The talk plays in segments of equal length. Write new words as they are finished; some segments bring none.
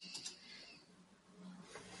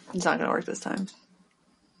It's not going to work this time.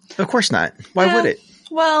 Of course not. Why would it?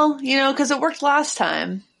 Well, because it worked last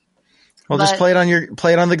time. Well, just play it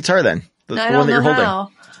on the guitar then. The one that you're holding.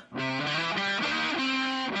 How.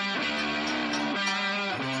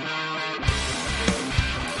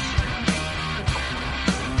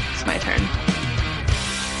 It's my turn.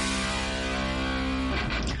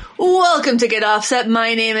 Welcome to Get Offset.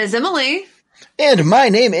 My name is Emily. And my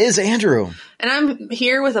name is Andrew. And I'm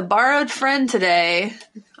here with a borrowed friend today.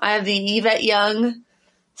 I have the Yvette Young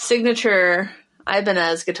signature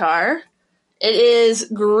Ibanez guitar. It is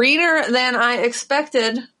greener than I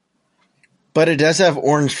expected. But it does have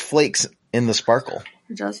orange flakes in the sparkle.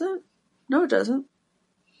 It doesn't? No, it doesn't.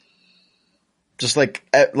 Just like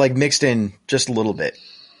mixed in just a little bit.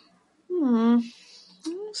 I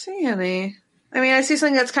don't see any. I mean, I see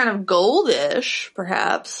something that's kind of goldish,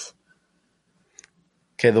 perhaps.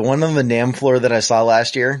 Okay, the one on the NAMM floor that I saw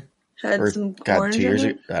last year. Had some orange 2 years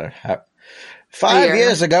in it? ago. 5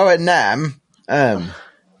 years ago at NAMM.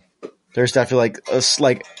 There's definitely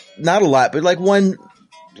like not a lot, but like one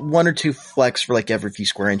or two flecks for like every few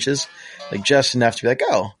square inches. Like just enough to be like,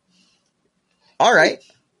 oh, all right.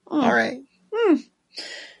 All right.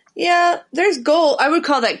 Yeah, there's gold. I would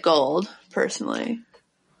call that gold, personally.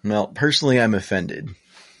 Well, personally, I'm offended.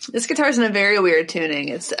 This guitar's in a very weird tuning.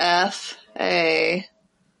 It's F, A,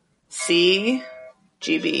 C,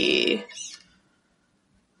 G, B.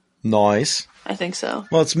 Nice. I think so.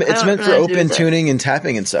 Well, it's meant for open tuning and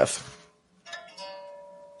tapping and stuff.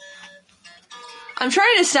 I'm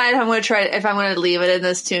trying to decide if I'm going to leave it in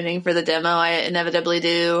this tuning for the demo I inevitably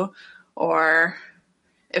do, or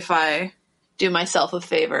if I do myself a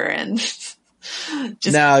favor and just...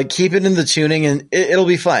 Now, keep it in the tuning and it'll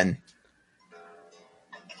be fun.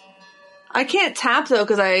 I can't tap, though,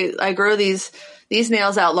 because I grow these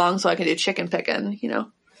nails out long so I can do chicken picking,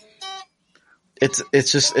 It's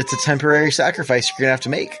a temporary sacrifice you're going to have to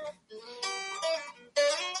make.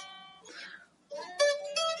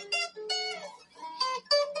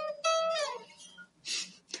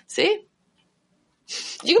 See?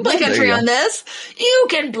 You can play country on this. You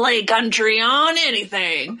can play country on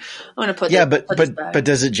anything. I'm going to put this back. But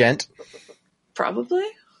does it gent? Probably.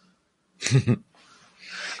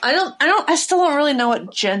 I still don't really know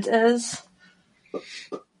what gent is.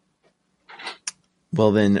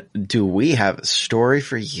 Well, then, do we have a story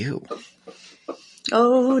for you?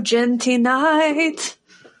 Oh, genty night.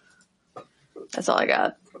 That's all I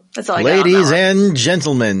got. That's all I got. Ladies and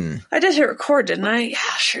gentlemen. I did hit record, didn't I? Yeah,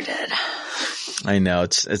 sure did. I know.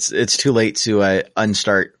 It's too late to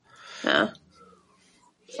unstart. Yeah.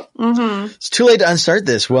 It's too late to unstart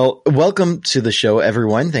this. Well, welcome to the show,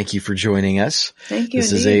 everyone. Thank you for joining us. Thank you.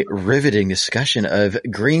 This is a riveting discussion of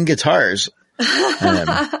green guitars.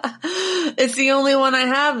 It's the only one I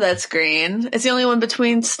have that's green. It's the only one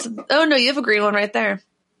between... oh, no, you have a green one right there.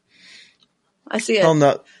 I see it. Oh,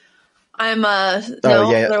 no. I'm, yeah.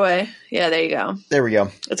 other way. Yeah, there you go. There we go.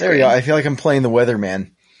 There we go. I feel like I'm playing the weatherman.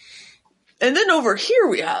 And then over here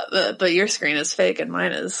we have... but your screen is fake and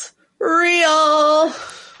mine is real.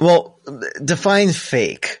 Well, define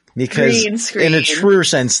fake, because in a truer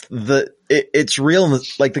sense, it's real.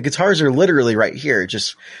 Like the guitars are literally right here.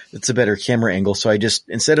 Just it's a better camera angle. So I just,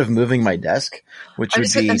 instead of moving my desk,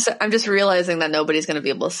 I'm just realizing that nobody's going to be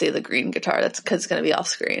able to see the green guitar. That's because it's going to be off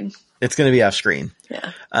screen. It's going to be off screen.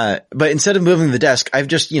 Yeah. But instead of moving the desk, I've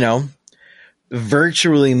just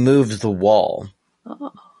virtually moved the wall.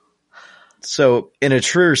 Oh. So in a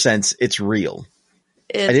truer sense, it's real.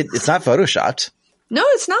 It's not photoshopped. No,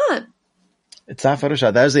 it's not. It's not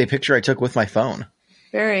Photoshop. That was a picture I took with my phone.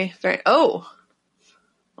 Very, very... Oh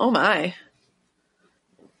my.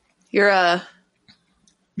 You're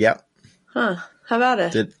Yep. Huh. How about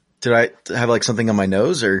it? Did I have like something on my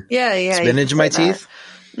nose or yeah, spinach in my teeth?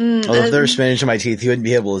 Although if there was spinach in my teeth, you wouldn't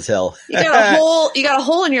be able to tell. You got a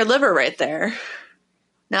hole in your liver right there.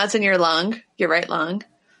 Now it's in your lung, your right lung.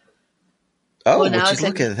 Oh, would you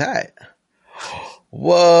look at that?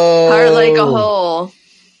 Whoa. Heart like a hole.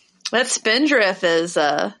 That Spindrift is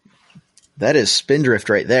that is Spindrift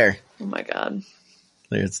right there. Oh my god.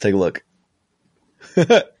 Let's take a look.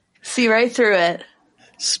 See right through it.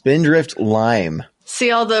 Spindrift Lime.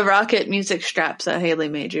 See all the Rocket music straps that Haley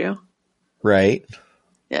made you. Right.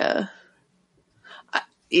 Yeah.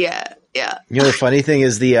 Yeah. The funny thing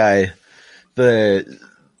is the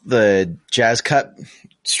Jazz Cup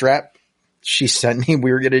strap she sent me,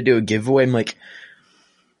 we were going to do a giveaway. I'm like,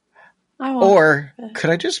 or could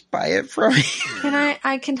I just buy it from you?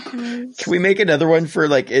 Can we make another one for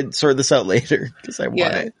sort this out later? Because I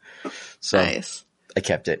want it. So nice. I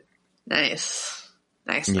kept it. Nice.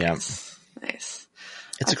 Yeah. Nice.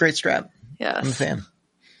 It's a great strap. Yes. I'm a fan.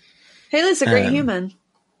 Haley's a great human.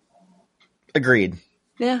 Agreed.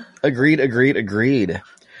 Yeah. Agreed.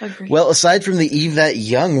 Well, aside from the Yvette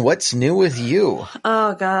Young, what's new with you?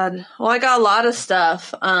 Oh, God. Well, I got a lot of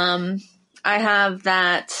stuff. I have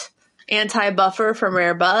that anti-buffer from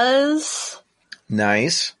Rare Buzz.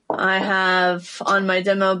 Nice. I have on my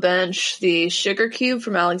demo bench the Sugar Cube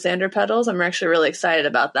from Alexander Pedals. I'm actually really excited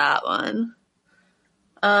about that one.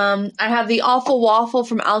 I have the Awful Waffle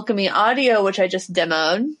from Alchemy Audio, which I just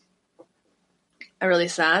demoed. I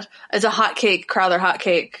released that. It's a hotcake, Crowther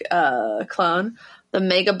hotcake clone. The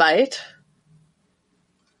Megabyte.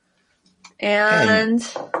 And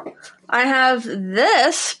I have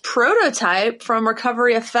this prototype from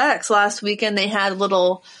Recovery Effects. Last weekend they had a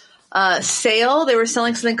little sale. They were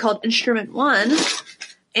selling something called Instrument One.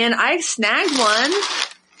 And I snagged one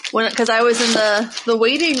because I was in the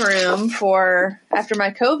waiting room after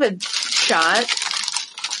my COVID shot.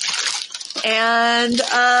 And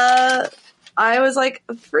I was like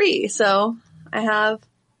free. So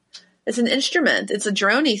it's an instrument. It's a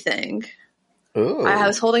droney thing. Ooh. I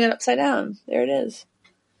was holding it upside down. There it is.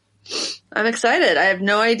 I'm excited. I have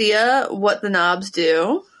no idea what the knobs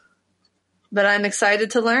do, but I'm excited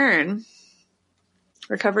to learn.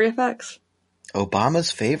 Recovery Effects. Obama's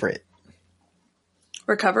favorite.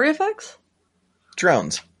 Recovery Effects?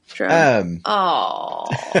 Drones. Oh.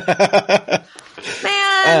 Man.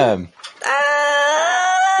 I'm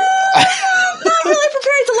not really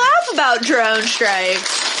prepared to laugh about drone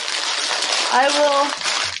strikes. I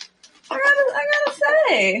gotta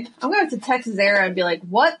say, I'm gonna have to text Zara and be like,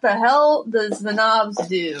 what the hell does the knobs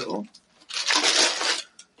do?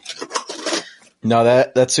 No,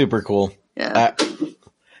 that's super cool. Yeah.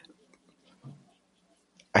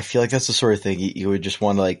 I feel like that's the sort of thing you would just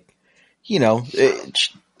want to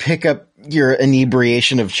pick up your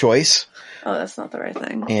inebriation of choice. Oh, that's not the right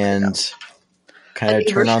thing. And kind of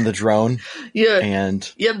turn on the drone. Yeah.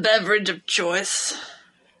 And your beverage of choice.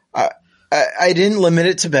 I didn't limit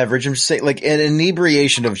it to beverage. I'm just saying, like, an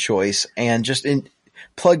inebriation of choice, and just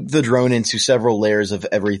plug the drone into several layers of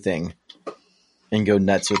everything and go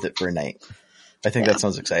nuts with it for a night. I think that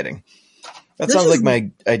sounds exciting. That sounds like my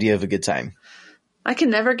idea of a good time. I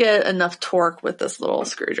can never get enough torque with this little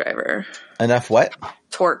screwdriver. Enough what?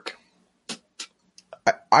 Torque.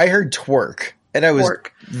 I heard twerk, and I was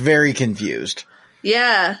very confused.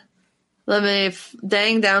 Yeah. Let me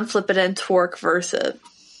dang down, flip it in, torque, verse it.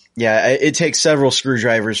 Yeah, it takes several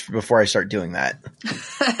screwdrivers before I start doing that.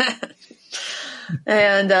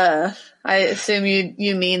 And I assume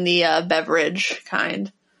you mean the beverage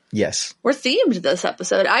kind. Yes. We're themed this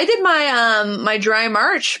episode. I did my dry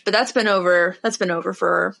March, but that's been over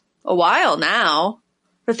for a while now.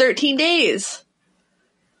 For 13 days.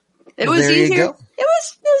 It was there easier. You go. It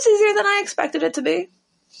was easier than I expected it to be.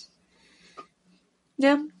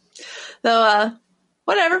 Yeah. Though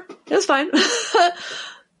whatever. It was fine.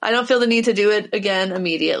 I don't feel the need to do it again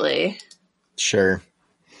immediately. Sure.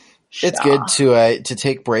 It's good to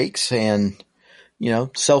take breaks and,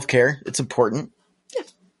 self-care. It's important. Yeah. You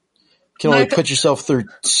can only put yourself through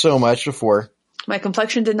so much before. My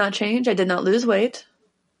complexion did not change. I did not lose weight.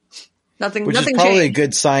 Nothing Which nothing is probably changed. A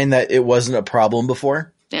good sign that it wasn't a problem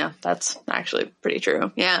before. Yeah, that's actually pretty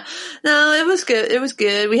true. Yeah. No, it was good. It was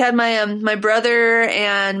good. We had my brother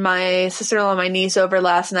and my sister-in-law and my niece over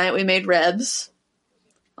last night. We made ribs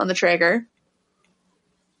on the Traeger.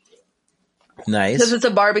 Nice. Because it's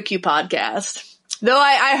a barbecue podcast. Though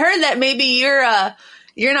I heard that maybe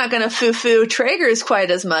you're not going to foo-foo Traegers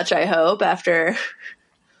quite as much, I hope, after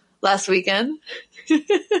last weekend.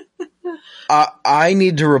 I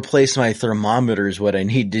need to replace my thermometer is what I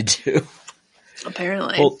need to do.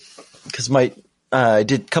 Apparently. Well, because I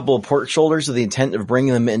did a couple of pork shoulders with the intent of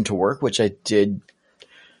bringing them into work, which I did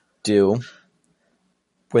do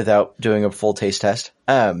without doing a full taste test.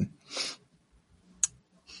 And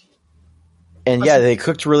yeah, they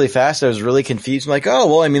cooked really fast. I was really confused. I'm like, oh,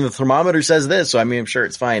 well, I mean, the thermometer says this, so I mean, I'm sure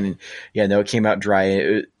it's fine. And yeah, no, it came out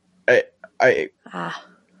dry.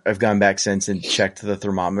 I've gone back since and checked the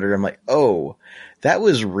thermometer. I'm like, oh, that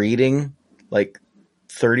was reading like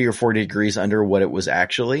 30 or 40 degrees under what it was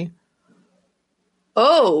actually.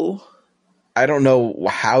 Oh. I don't know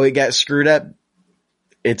how it got screwed up.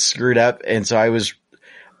 It's screwed up. And so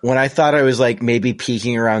when I thought I was like maybe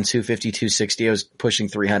peaking around 250, 260, I was pushing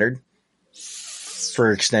 300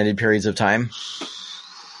 for extended periods of time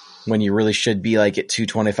when you really should be like at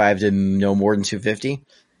 225 to no more than 250.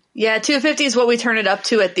 Yeah, 250 is what we turn it up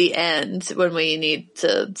to at the end when we need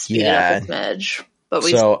to speed it up a smidge. But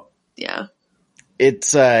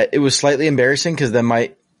it was slightly embarrassing because then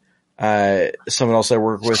someone else I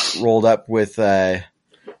work with rolled up with a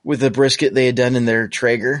brisket they had done in their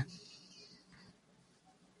Traeger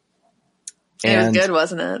It was good,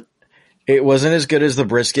 wasn't it? It wasn't as good as the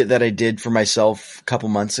brisket that I did for myself a couple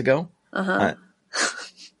months ago. Uh-huh.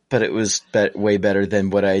 But it was way better than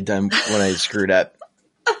what I had done when I screwed up.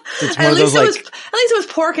 It's one at of least those it was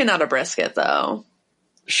pork and not a brisket, though.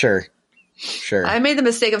 Sure. I made the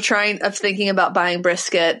mistake of thinking about buying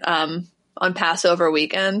brisket on Passover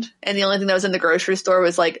weekend, and the only thing that was in the grocery store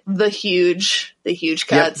was like the huge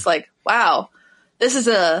cuts. Yep. Like, wow, this is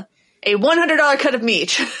a $100 cut of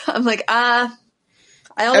meat. I'm like,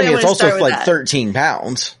 it's also like 13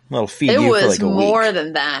 pounds. It'll feed you for like a week. It was more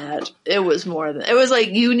than that. It was like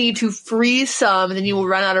you need to freeze some, and then you will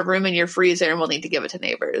run out of room in your freezer, and we'll need to give it to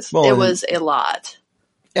neighbors. Well, it was a lot.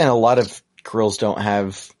 And a lot of grills don't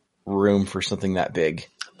have room for something that big.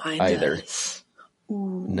 Mine either. Does.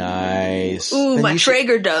 Ooh. Nice. Ooh, then my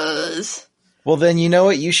Traeger does. Well, then you know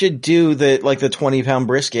what? You should do the 20-pound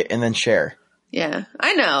brisket and then share. Yeah,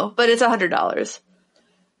 I know, but it's $100.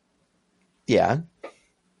 Yeah.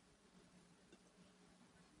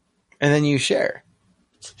 And then you share.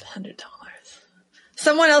 It's $100.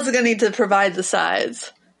 Someone else is going to need to provide the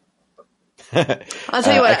sides. I'll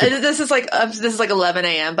tell you what. This is like 11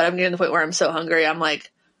 a.m., but I'm getting to the point where I'm so hungry. I'm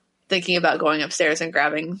like thinking about going upstairs and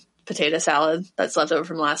grabbing potato salad that's left over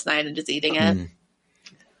from last night and just eating it.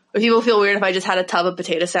 Would people feel weird if I just had a tub of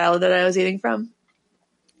potato salad that I was eating from?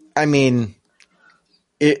 I mean,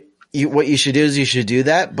 what you should do is you should do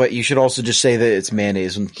that, but you should also just say that it's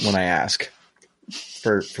mayonnaise when I ask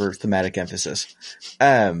for thematic emphasis.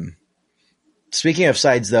 Speaking of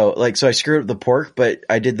sides though, so I screwed up the pork, but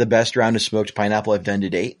I did the best round of smoked pineapple I've done to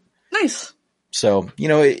date. Nice. So,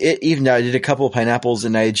 it even I did a couple of pineapples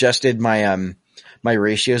and I adjusted my, my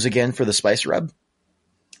ratios again for the spice rub,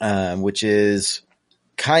 which is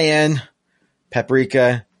cayenne,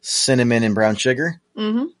 paprika, cinnamon, and brown sugar.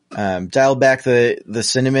 Mm-hmm. Dialed back the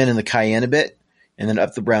cinnamon and the cayenne a bit, and then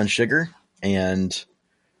up the brown sugar, and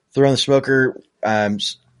throw in the smoker.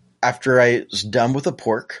 After I was done with the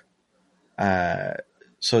pork, so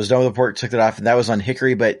I was done with the pork, took it off, and that was on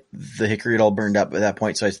hickory, but the hickory had all burned up at that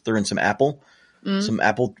point, so I threw in some apple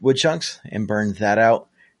wood chunks, and burned that out.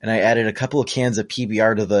 And I added a couple of cans of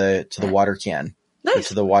PBR to the water can. Nice.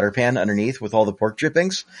 To the water pan underneath with all the pork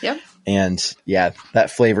drippings. Yep. And yeah, that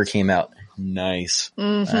flavor came out nice.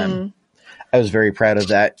 Mm-hmm. I was very proud of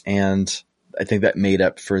that, and I think that made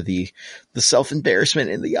up for the self-embarrassment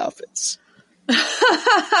in the office.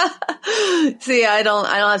 See, I don't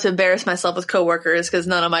have to embarrass myself with coworkers because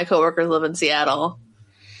none of my coworkers live in Seattle.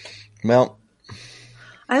 Well,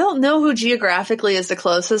 I don't know who geographically is the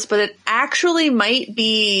closest, but it actually might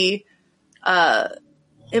be,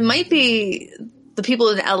 it might be the people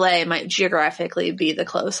in LA might geographically be the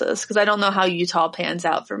closest because I don't know how Utah pans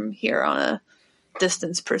out from here on a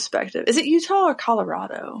distance perspective. Is it Utah or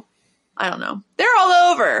Colorado? I don't know. They're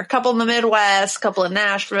all over. A couple in the Midwest, a couple in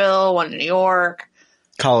Nashville, one in New York.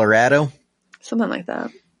 Colorado? Something like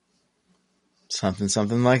that.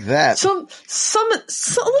 Something like that. Some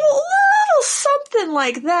little something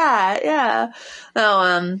like that. Yeah.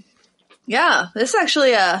 Oh, yeah, this is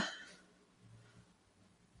actually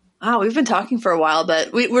wow, we've been talking for a while,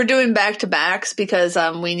 but we're doing back-to-backs because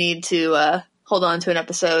we need to hold on to an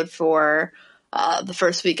episode for the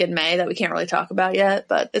first week in May that we can't really talk about yet,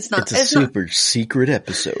 but it's a super secret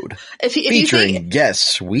episode featuring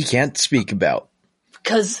guests we can't speak about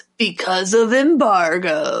because of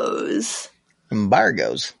embargoes.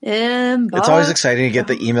 It's always exciting to get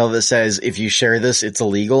the email that says, if you share this, it's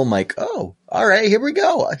illegal. I'm like, oh, all right, here we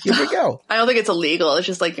go. I don't think it's illegal. It's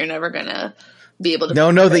just like you're never going to be able to. No,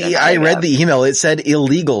 I read the email. It said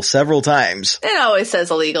illegal several times. It always says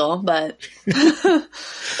illegal, but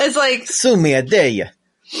it's like. Sue me, I dare you.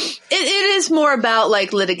 It is more about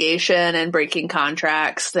like litigation and breaking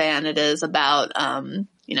contracts than it is about,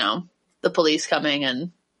 the police coming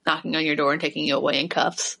and knocking on your door and taking you away in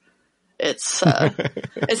cuffs. It's like,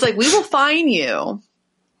 we will fine you.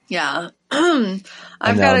 Yeah. I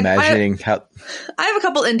have a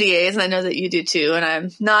couple NDAs and I know that you do too. And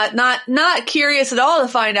I'm not curious at all to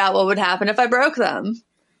find out what would happen if I broke them.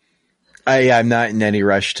 I'm not in any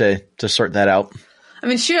rush to sort that out. I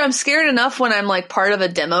mean, shoot, I'm scared enough when I'm like part of a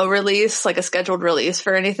demo release, like a scheduled release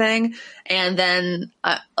for anything. And then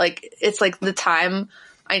it's like the time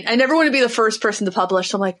I never want to be the first person to publish.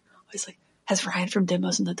 So I'm like, always like, has Ryan from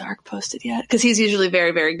Demos in the Dark posted yet? Because he's usually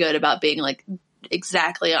very, very good about being like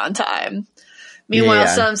exactly on time.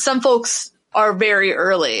 Meanwhile, some folks are very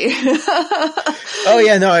early. Oh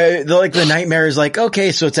yeah, no, the nightmare is like,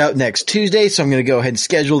 okay, so it's out next Tuesday, so I'm going to go ahead and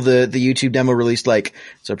schedule the YouTube demo release like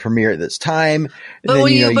it's a premiere at this time. But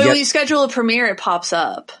when you schedule a premiere, it pops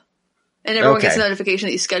up. And everyone gets a notification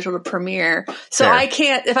that you scheduled a premiere. So I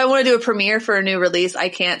can't, if I want to do a premiere for a new release, I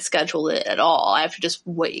can't schedule it at all. I have to just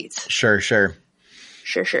wait. Sure. So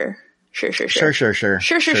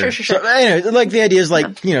anyway, like the idea is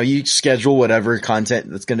like, you schedule whatever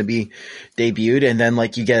content that's going to be debuted, and then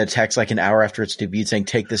like you get a text like an hour after it's debuted saying,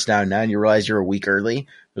 take this down now, and you realize you're a week early. It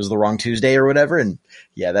was the wrong Tuesday or whatever. And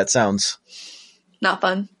yeah, that sounds not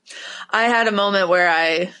fun. I had a moment where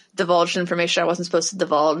I divulged information I wasn't supposed to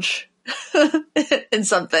divulge in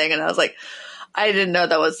something, and I was like, I didn't know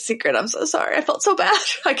that was a secret. I'm so sorry. I felt so bad.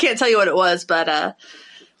 I can't tell you what it was, but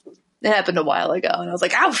it happened a while ago, and I was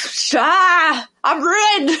like, ouch, I'm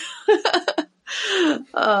ruined.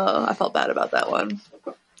 Oh, I felt bad about that one.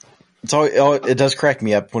 It does crack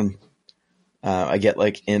me up when I get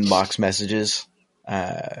like inbox messages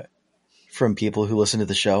from people who listen to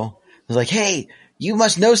the show. It's like, hey, you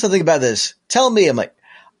must know something about this. Tell me. I'm like,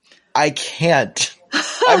 I can't.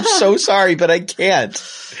 I'm so sorry, but I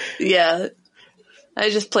can't. Yeah. I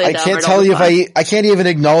just played. I can't tell you I can't even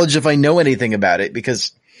acknowledge if I know anything about it,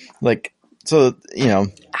 because like, so,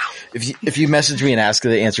 if you message me and ask,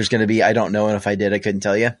 the answer is going to be, I don't know. And if I did, I couldn't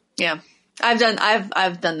tell you. Yeah. I've done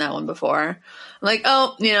that one before. I'm like,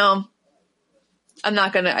 oh, I'm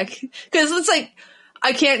not going to, cause it's like,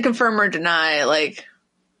 I can't confirm or deny, like,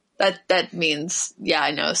 that means, yeah,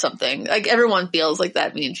 I know something. Like, everyone feels like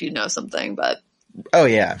that means you know something, but. Oh,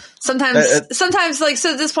 yeah. Sometimes, like,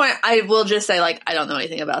 so at this point, I will just say, like, I don't know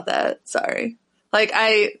anything about that. Sorry. Like,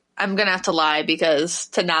 I'm going to have to lie, because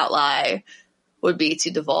to not lie would be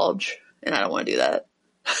to divulge, and I don't want to do that.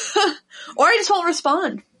 Or I just won't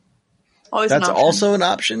respond. Always That's also an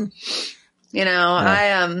option.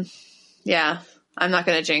 I'm not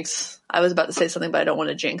going to jinx. I was about to say something, but I don't want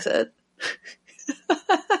to jinx it.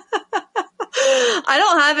 I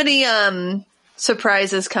don't have any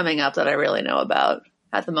surprises coming up that I really know about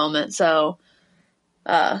at the moment. So,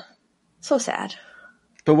 so sad.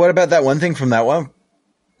 But what about that one thing from that one?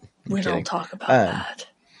 We don't talk about that.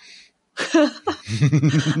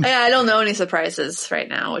 I don't know any surprises right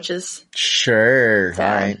now, which is sure.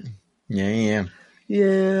 sad. All right.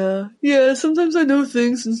 Yeah. Yeah. Sometimes I know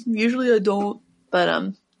things, and usually I don't.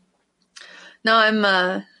 But no,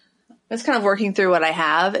 I'm just kind of working through what I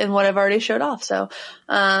have and what I've already showed off. So,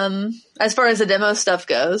 as far as the demo stuff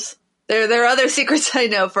goes, there are other secrets I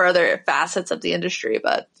know for other facets of the industry,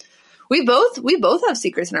 but we both have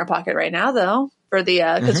secrets in our pocket right now, though, for the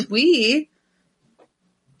because we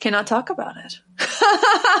cannot talk about it.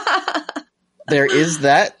 There is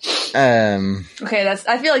that. Okay,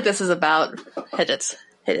 I feel like this is about hit its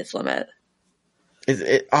limit.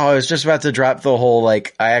 I was just about to drop the whole,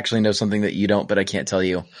 like, I actually know something that you don't, but I can't tell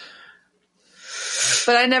you.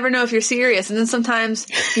 But I never know if you're serious. And then sometimes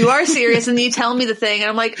you are serious and you tell me the thing and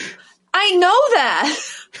I'm like, I know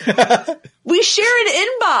that. We share an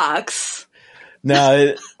inbox.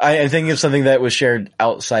 No, I'm thinking of something that was shared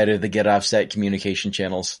outside of the Get Offset communication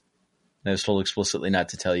channels. And I was told explicitly not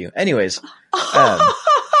to tell you. Anyways. Did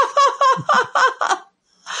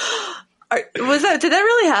that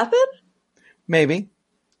really happen? Maybe.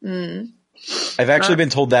 I've actually been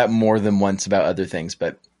told that more than once about other things,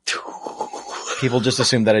 but people just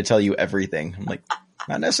assume that I tell you everything. I'm like,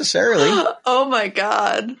 not necessarily. Oh my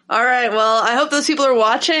God. All right. Well, I hope those people are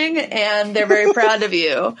watching and they're very proud of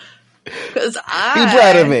you. Be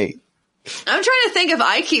proud of me. I'm trying to think if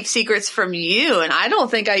I keep secrets from you, and I don't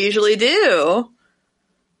think I usually do.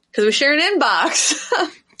 Because we share an inbox.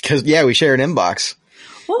 We share an inbox.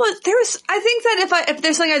 Well, I think that if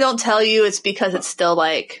there's something I don't tell you, it's because it's still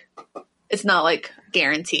like, it's not like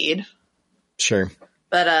guaranteed. Sure.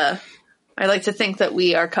 But, I like to think that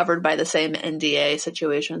we are covered by the same NDA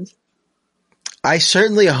situations. I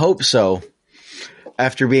certainly hope so.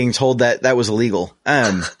 After being told that was illegal,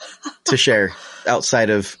 to share outside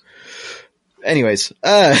of, anyways,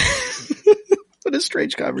 what a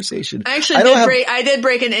strange conversation. I did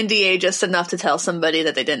break an NDA just enough to tell somebody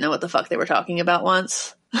that they didn't know what the fuck they were talking about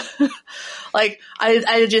once. Like,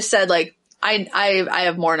 I just said, like, I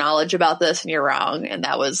have more knowledge about this and you're wrong. And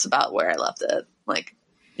that was about where I left it. Like,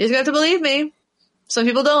 you just have to believe me. Some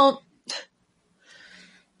people don't.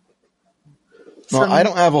 Well, I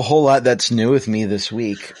don't have a whole lot that's new with me this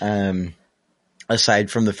week.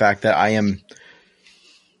 Aside from the fact that I am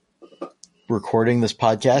recording this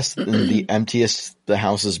podcast in the emptiest the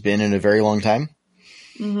house has been in a very long time.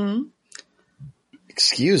 Mm-hmm.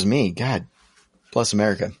 Excuse me. God bless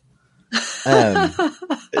America.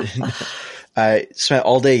 I spent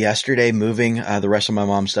all day yesterday moving the rest of my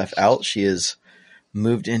mom's stuff out. She has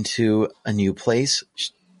moved into a new place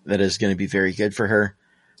that is going to be very good for her.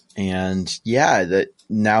 And yeah, that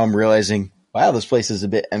now I'm realizing wow, this place is a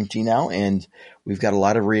bit empty now, and we've got a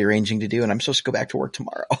lot of rearranging to do, and I'm supposed to go back to work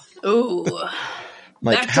tomorrow. Ooh.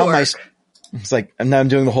 Like, back to how am I? work. It's like, and now I'm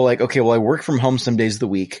doing the whole like, okay, well, I work from home some days of the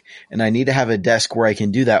week, and I need to have a desk where I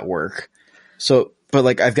can do that work. So, but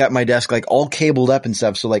like, I've got my desk like all cabled up and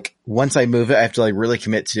stuff. So like, once I move it, I have to like really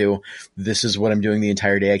commit to this is what I'm doing the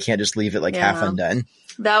entire day. I can't just leave it like half undone.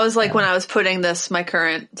 That was like when I was putting my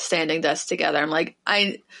current standing desk together. I'm like,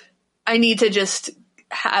 I need to just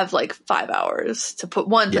have like 5 hours to put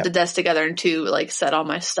the desk together, and 2, like set all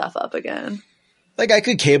my stuff up again. Like, I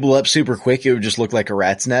could cable up super quick. It would just look like a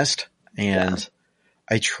rat's nest. And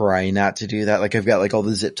I try not to do that. Like, I've got like all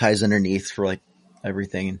the zip ties underneath for like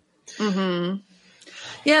everything. Mm-hmm.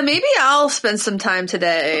 Yeah, maybe I'll spend some time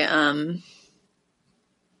today,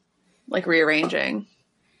 like rearranging,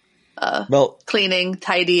 cleaning,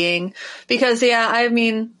 tidying, because I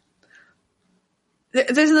mean,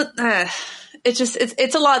 there's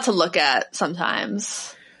it's a lot to look at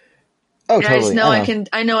sometimes. Oh, and totally.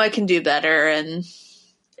 I know I can do better, and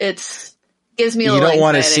gives me a little. You don't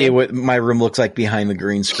want to anxiety. see what my room looks like behind the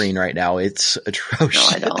green screen right now. It's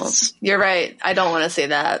atrocious. No, I don't. You're right. I don't want to see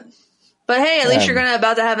that. But hey, at least you're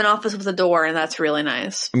about to have an office with a door, and that's really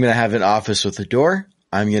nice. I'm going to have an office with a door.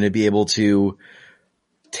 I'm going to be able to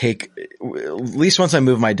take, at least once I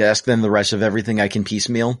move my desk, then the rest of everything I can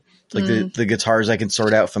piecemeal. Like the guitars I can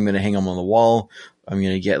sort out if I'm going to hang them on the wall. I'm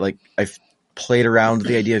going to get like, I've played around with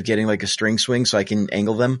the idea of getting like a string swing so I can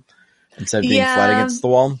angle them instead of being flat against the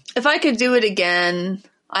wall. If I could do it again,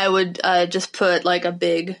 I would just put like a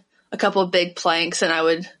couple of big planks, and I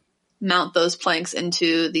would mount those planks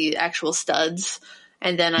into the actual studs.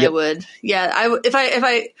 And then I would, if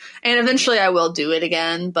I, and eventually I will do it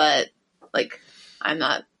again, but like, I'm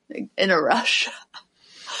not in a rush.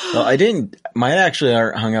 Well, mine actually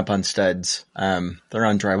aren't hung up on studs. They're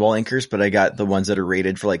on drywall anchors, but I got the ones that are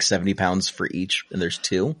rated for like 70 pounds for each, and there's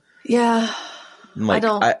 2. Yeah. Like,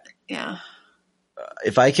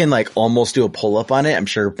 if I can like almost do a pull up on it, I'm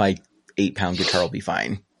sure my 8-pound guitar will be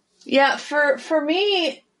fine. Yeah. For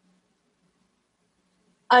me,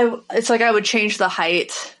 it's like I would change the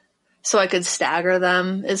height so I could stagger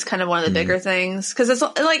them is kind of one of the bigger things. Cause it's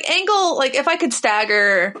like angle, like if I could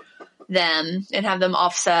stagger them and have them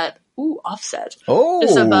offset.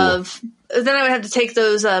 Just above. Then I would have to take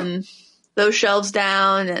those shelves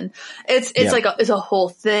down, and it's like it's a whole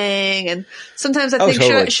thing. And sometimes I think,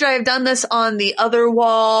 totally. should I have done this on the other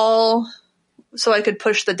wall so I could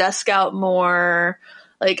push the desk out more?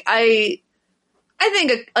 Like I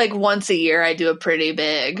think like once a year I do a pretty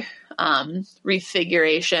big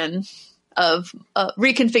reconfiguration of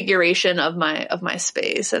my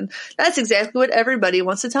space, and that's exactly what everybody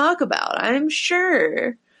wants to talk about, I'm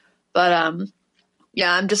sure. But I'm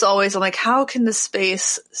just always like, how can this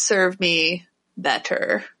space serve me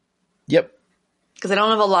better? Yep. Because I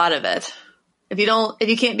don't have a lot of it. If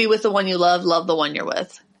you can't be with the one you love the one you're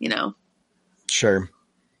with. Sure.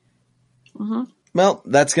 Mm-hmm. Well,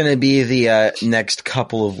 that's going to be the next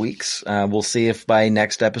couple of weeks. We'll see if by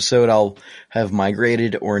next episode I'll have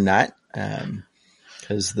migrated or not.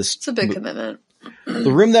 Because it's a big commitment.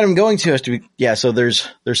 The room that I'm going to has to be, so there's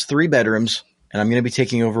 3 bedrooms, and I'm going to be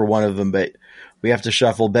taking over one of them, but we have to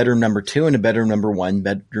shuffle bedroom number 2 into bedroom number 1,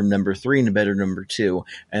 bedroom number 3 into bedroom number 2,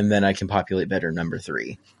 and then I can populate bedroom number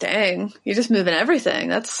 3. Dang, you're just moving everything.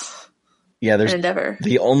 That's there's an endeavor.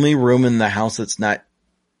 The only room in the house that's not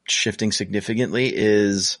shifting significantly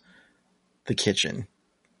is the kitchen.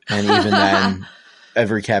 And even then,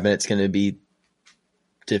 every cabinet's going to be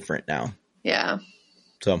different now. Yeah.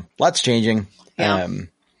 So, lots changing. Yeah.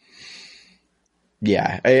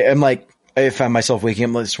 I'm like, I found myself waking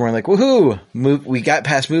up this morning like, woohoo! We got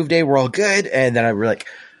past move day, we're all good. And then I was like,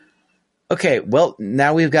 okay, well,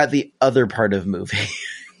 now we've got the other part of moving.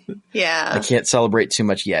 Yeah. I can't celebrate too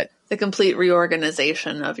much yet. The complete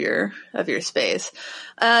reorganization of your space.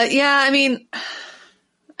 I mean,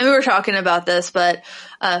 we were talking about this, but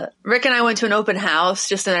Rick and I went to an open house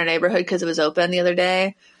just in our neighborhood because it was open the other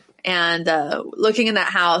day. And looking in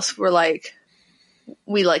that house, we're like,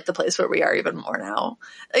 we like the place where we are even more now.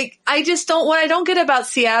 Like, what I don't get about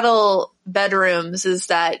Seattle bedrooms is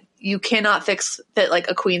that you cannot fit like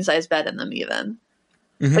a queen size bed in them even.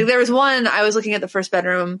 Mm-hmm. Like there was one, I was looking at the first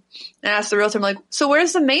bedroom and I asked the realtor, I'm like, so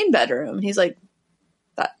where's the main bedroom? And he's like,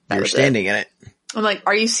 that you're standing in it. I'm like,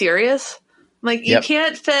 are you serious? I'm like, you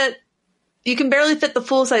can barely fit the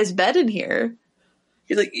full size bed in here.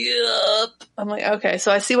 He's like, yep. I'm like, okay.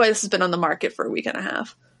 So I see why this has been on the market for a week and a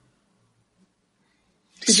half.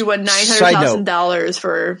 Because you want $900,000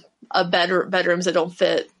 for a bedrooms that don't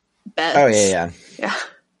fit beds. Oh yeah.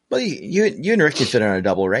 Well, you and Rick can fit on a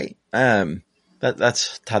double, right?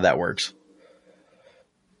 That's how that works.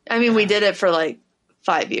 I mean, we did it for like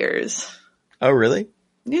 5 years. Oh, really?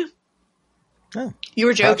 Yeah. Oh, you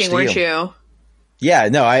were joking, weren't you? Yeah,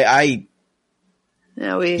 no, I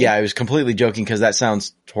was completely joking because that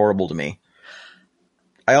sounds horrible to me.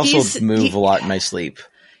 I also move a lot in my sleep.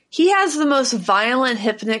 He has the most violent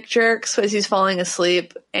hypnic jerks as he's falling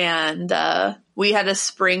asleep, and we had a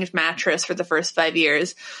springed mattress for the first 5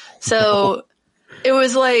 years. So it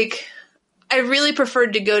was like, I really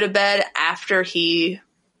preferred to go to bed after he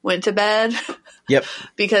went to bed. Yep.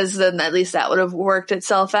 Because then at least that would have worked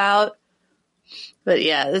itself out. But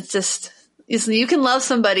yeah, it's just, you can love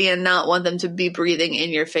somebody and not want them to be breathing in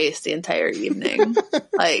your face the entire evening.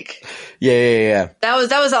 Like, yeah. That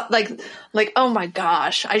was like, oh my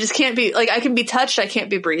gosh, I just can't be, like, I can be touched, I can't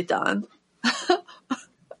be breathed on.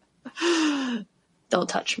 Don't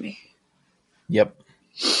touch me. Yep.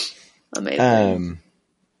 Amazing.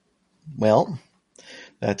 Well,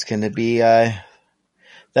 that's going to be,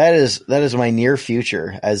 that is my near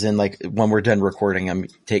future, as in like when we're done recording, I'm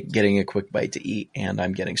getting a quick bite to eat and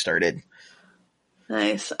I'm getting started.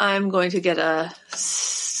 Nice. I'm going to get a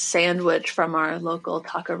sandwich from our local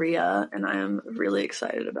taqueria, and I'm really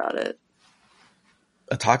excited about it.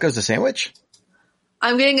 A taco's a sandwich?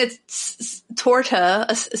 I'm getting a torta,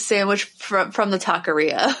 a sandwich from the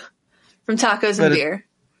taqueria, from Tacos and Beer.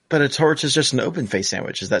 But a torta is just an open face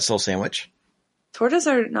sandwich. Is that still a sandwich? Tortas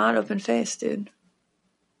are not open face, dude.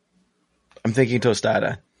 I'm thinking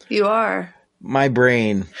tostada. You are. My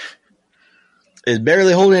brain is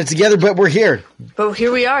barely holding it together, but we're here. But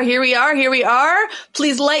here we are.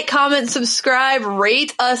 Please like, comment, subscribe,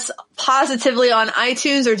 rate us positively on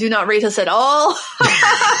iTunes, or do not rate us at all.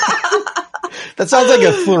 That sounds like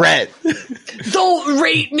a threat. Don't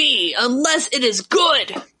rate me unless it is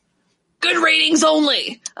good. Good ratings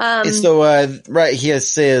only. Right here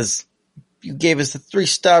says you gave us a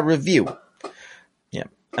 3-star review. Yeah.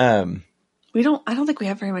 I don't think we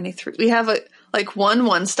have very many we have like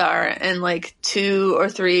 1 star and like 2 or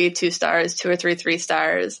 3 2 stars, 2 or 3 3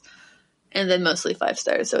 stars, and then mostly 5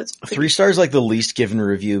 stars. So it's 3 stars like the least given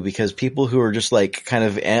review, because people who are just like kind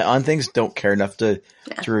of on things don't care enough to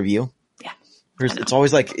review. Yeah. It's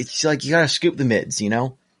always like, it's like you gotta scoop the mids, you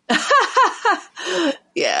know?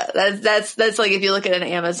 Yeah, that's like if you look at an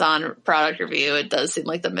Amazon product review, it does seem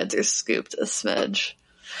like the mids are scooped a smidge.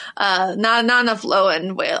 Not enough low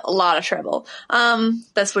end, a lot of treble.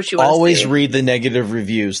 That's what you want always to see. Read the negative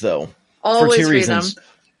reviews though. Always for 2 read reasons. them.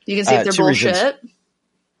 You can see if they're bullshit. Reasons.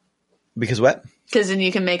 Because what? Because then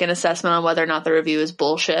you can make an assessment on whether or not the review is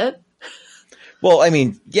bullshit. Well, I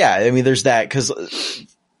mean, there's that, because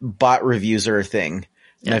bot reviews are a thing.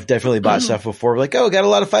 And I've definitely bought stuff before, like, got a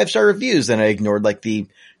lot of 5-star reviews. And I ignored like the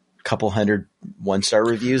couple hundred 1-star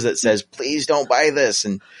reviews that says, please don't buy this.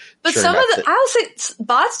 But some of I'll say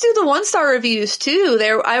bots do the 1-star reviews too.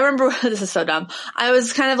 I remember, this is so dumb. I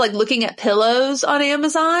was kind of like looking at pillows on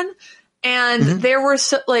Amazon, and there were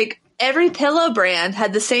every pillow brand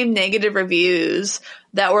had the same negative reviews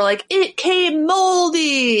that were like, it came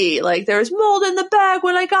moldy. Like, there was mold in the bag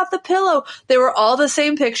when I got the pillow. They were all the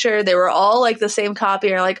same picture. They were all like the same copy.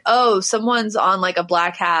 And you're like, oh, someone's on like a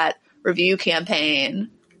black hat review campaign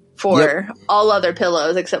for all other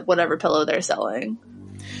pillows except whatever pillow they're selling.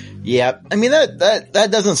 Yeah. I mean, that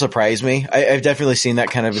doesn't surprise me. I've definitely seen that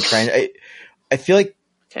kind of a trend. I feel like.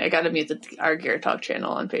 Okay, I gotta mute our Gear Talk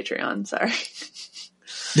channel on Patreon. Sorry.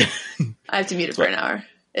 I have to mute it for an hour.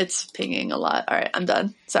 It's pinging a lot. All right, I'm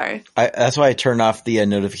done. Sorry. That's why I turn off the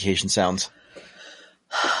notification sounds.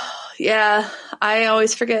 Yeah, I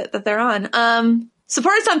always forget that they're on.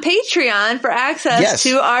 Support us on Patreon for access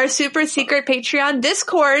to our super secret Patreon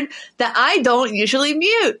Discord that I don't usually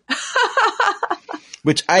mute.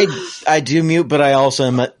 Which I do mute, but I also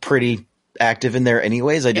am pretty active in there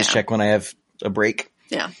anyways. I just check when I have a break.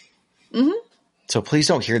 Yeah. Mm-hmm. So please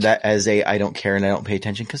don't hear that as I don't care and I don't pay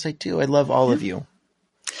attention, because I do. I love all of you.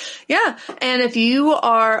 Yeah. And if you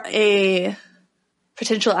are a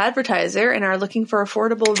potential advertiser and are looking for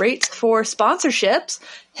affordable rates for sponsorships,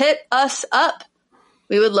 hit us up.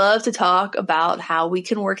 We would love to talk about how we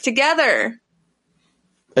can work together.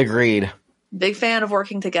 Agreed. Big fan of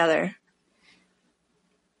working together.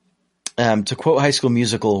 To quote High School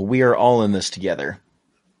Musical, we are all in this together.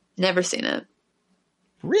 Never seen it.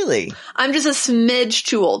 Really? I'm just a smidge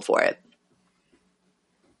too old for it.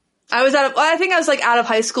 I think I was like out of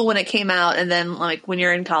high school when it came out, and then like when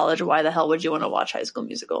you're in college, why the hell would you want to watch High School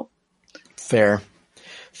Musical? Fair.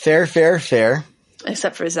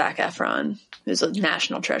 Except for Zac Efron, who's a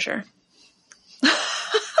national treasure.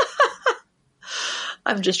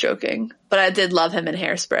 I'm just joking, but I did love him in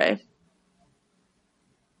Hairspray.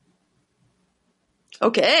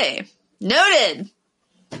 Okay. Noted.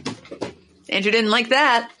 Andrew didn't like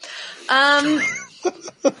that.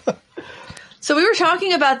 So we were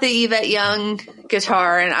talking about the Yvette Young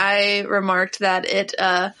guitar, and I remarked that it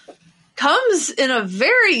comes in a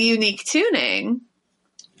very unique tuning.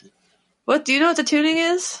 What, do you know what the tuning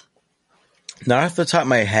is? Not off the top of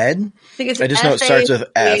my head. I think it's I just know it starts with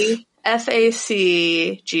F.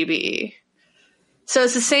 F-A-C-G-B. So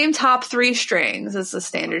it's the same top 3 strings as the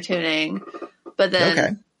standard tuning, but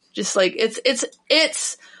then just like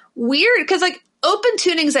it's weird because like open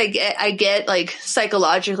tunings I get like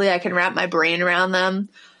psychologically I can wrap my brain around them.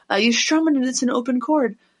 You strum it and it's an open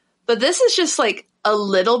chord, but this is just like a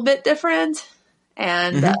little bit different,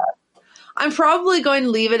 and I'm probably going to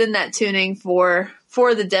leave it in that tuning for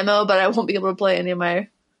the demo, but I won't be able to play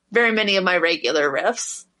very many of my regular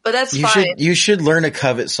riffs. But that's fine. You should learn a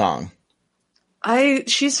Covet song.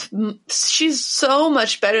 She's so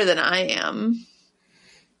much better than I am.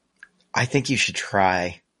 I think you should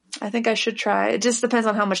try. I think I should try. It just depends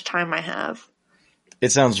on how much time I have.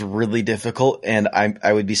 It sounds really difficult, and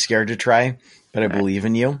I would be scared to try, but I believe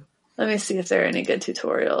in you. Let me see if there are any good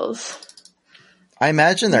tutorials. I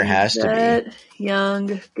imagine there has to be.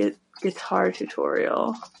 Young guitar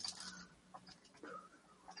tutorial.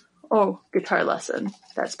 Oh, guitar lesson.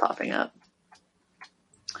 That's popping up.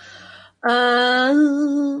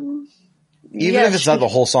 Even if it's not the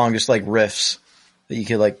whole song, just like riffs that you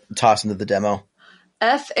could like toss into the demo.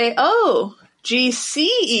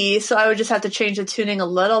 G-C-E, so I would just have to change the tuning a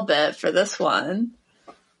little bit for this one.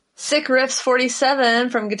 Sick Riffs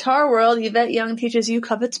 47 from Guitar World. Yvette Young teaches you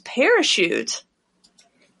Covet's Parachute.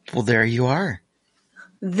 Well, there you are.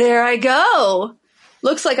 There I go.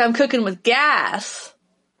 Looks like I'm cooking with gas.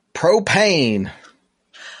 Propane.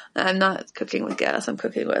 I'm not cooking with gas. I'm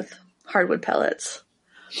cooking with hardwood pellets.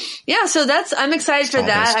 Yeah, so I'm excited for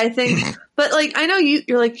that. I think, but like, I know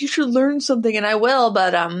you're like, you should learn something, and I will,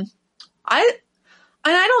 but, I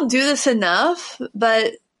don't do this enough,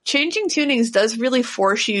 but changing tunings does really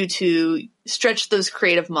force you to stretch those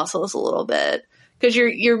creative muscles a little bit, because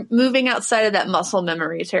you're moving outside of that muscle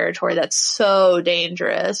memory territory that's so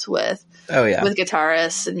dangerous with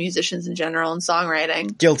guitarists and musicians in general and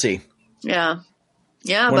songwriting. Guilty. Yeah.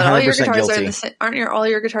 Yeah, but all your guitars aren't all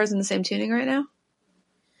your guitars in the same tuning right now?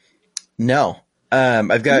 No.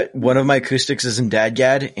 I've got one of my acoustics is in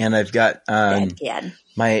Dadgad, and I've got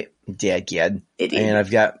my Dadgad, and I've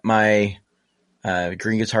got my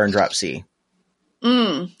green guitar in Drop C.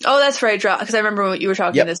 Oh, that's right, Drop, because I remember when you were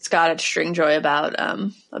talking to Scott at String Joy about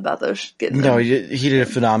those. No, he did a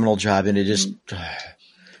phenomenal job, and it just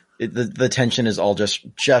the tension is all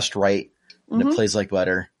just right, and it plays like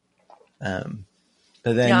butter.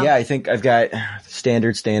 But then I think I've got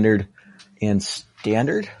standard, and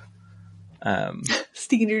standard.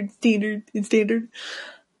 Standard.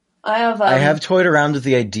 I have toyed around with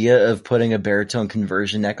the idea of putting a baritone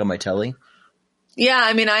conversion neck on my telly. Yeah,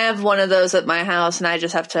 I mean, I have one of those at my house, and I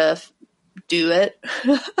just have to do it.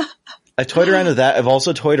 I toyed around with that. I've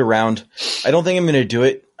also toyed around. I don't think I'm going to do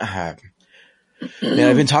it. Man,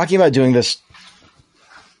 I've been talking about doing this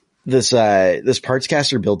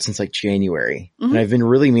Partscaster build since like January, and I've been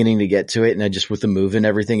really meaning to get to it. And I just, with the move and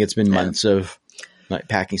everything, it's been months of like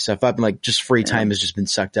packing stuff up, and like just free time has just been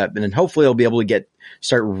sucked up. And then hopefully I'll be able to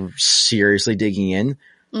start seriously digging in.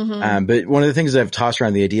 But one of the things that I've tossed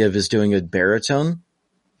around the idea of is doing a baritone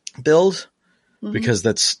build, because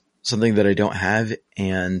that's something that I don't have.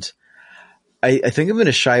 And I think I'm going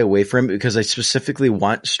to shy away from it because I specifically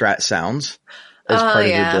want Strat sounds as part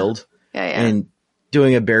of the build. Yeah. And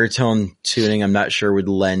doing a baritone tuning, I'm not sure would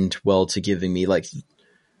lend well to giving me like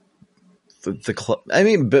I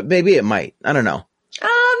mean, but maybe it might. I don't know.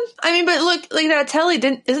 I mean, but look, like that telly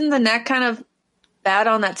isn't the neck kind of bad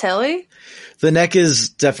on that telly? The neck is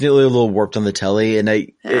definitely a little warped on the telly, and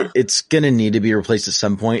it's going to need to be replaced at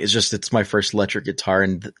some point. It's just, it's my first electric guitar,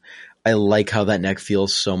 and I like how that neck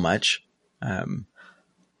feels so much. I'm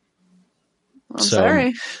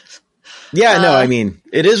sorry. Yeah, no, I mean,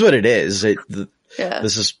 it is what it is.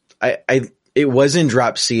 This is, it was in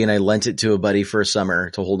Drop C, and I lent it to a buddy for a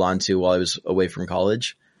summer to hold on to while I was away from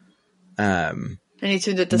college. And he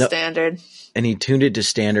tuned it to standard. And he tuned it to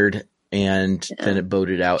standard, and then it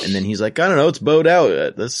bowed it out. And then he's like, I don't know, it's bowed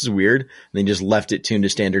out. This is weird. And then he just left it tuned to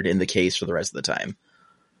standard in the case for the rest of the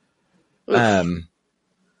time.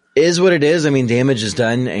 Is what it is. I mean, damage is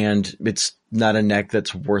done, and it's not a neck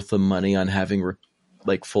that's worth the money on having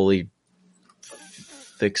like fully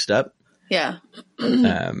fixed up. Yeah.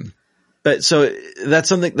 But so that's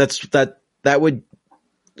something that would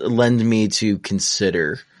lend me to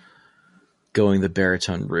consider going the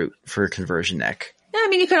baritone route for a conversion neck. Yeah, I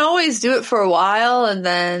mean, you can always do it for a while and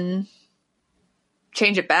then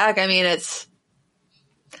change it back. I mean, it's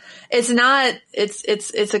not, it's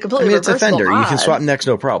a completely, I mean, it's a reversible Fender. mod. You can swap necks,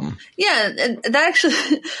 no problem. Yeah, and that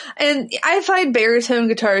actually, and I find baritone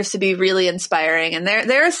guitars to be really inspiring. And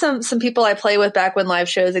there are some people I play with back when live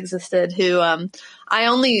shows existed who, I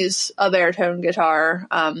only use a baritone guitar,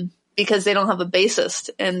 because they don't have a bassist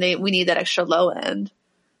and we need that extra low end.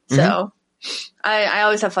 So I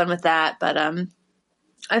always have fun with that, but,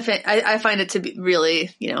 I find it to be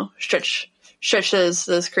really, stretch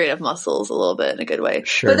those creative muscles a little bit in a good way.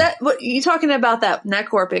 Sure. But what you talking about, that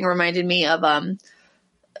neck warping, reminded me of, are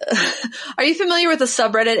you familiar with the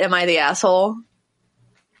subreddit Am I the Asshole?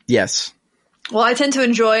 Yes. Well, I tend to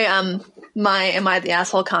enjoy my Am I the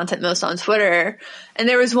Asshole content most on Twitter. And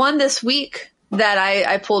there was one this week that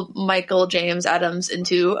I pulled Michael James Adams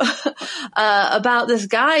into about this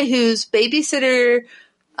guy whose babysitter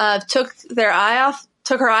took her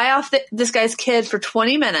eye off this guy's kid for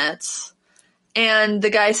 20 minutes. And the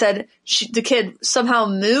guy said the kid somehow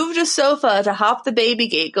moved a sofa to hop the baby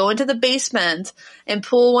gate, go into the basement, and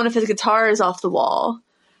pull one of his guitars off the wall.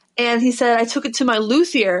 And he said, I took it to my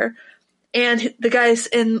luthier, and the guy's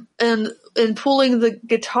in pulling the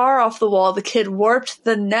guitar off the wall, the kid warped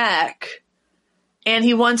the neck, and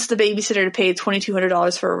he wants the babysitter to pay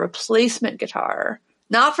 $2,200 for a replacement guitar.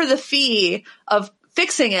 Not for the fee of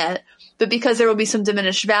fixing it, but because there will be some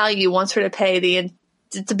diminished value, wants her to pay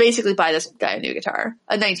to basically buy this guy a new guitar,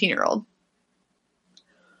 a 19-year-old.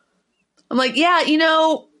 I'm like, yeah,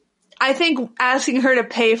 I think asking her to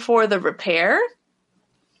pay for the repair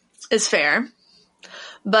is fair,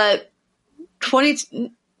 but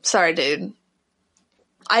sorry, dude.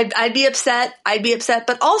 I'd be upset.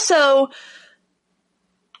 But also,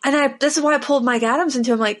 this is why I pulled Mike Adams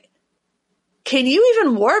into, I'm like, can you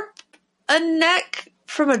even warp a neck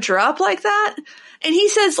from a drop like that? And he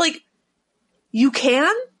says, like, you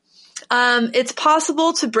can. It's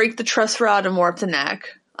possible to break the truss rod and warp the neck.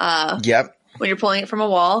 Yep. When you're pulling it from a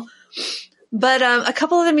wall. But a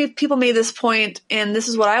couple other people made this point, and this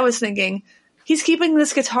is what I was thinking. He's keeping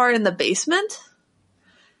this guitar in the basement,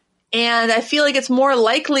 and I feel like it's more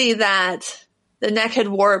likely that the neck had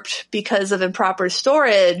warped because of improper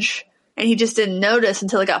storage, and he just didn't notice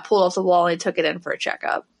until it got pulled off the wall and he took it in for a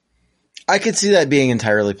checkup. I could see that being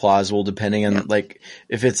entirely plausible, depending on like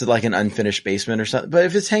if it's like an unfinished basement or something. But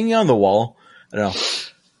if it's hanging on the wall, I don't know.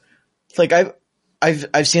 It's like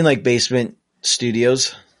I've seen like basement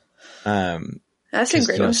studios. That's a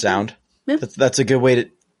great sound. Yeah. That's a good way to.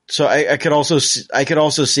 So I could also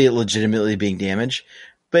see it legitimately being damaged.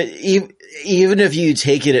 But even if you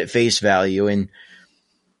take it at face value and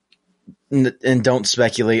don't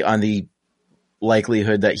speculate on the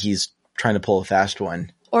likelihood that he's trying to pull a fast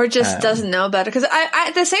one. Or just doesn't know better. Because I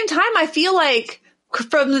at the same time, I feel like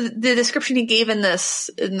from the description he gave in this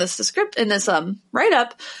write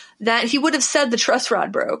up, that he would have said the truss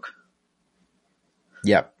rod broke.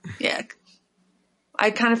 Yep. Yeah.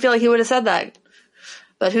 I kind of feel like he would have said that,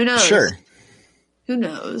 but who knows? Sure. Who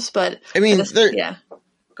knows? But I mean, yeah.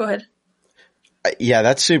 Go ahead. Yeah,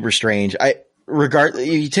 that's super strange.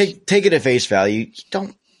 You take it at face value. You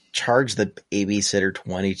don't charge the babysitter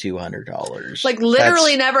 $2,200. Like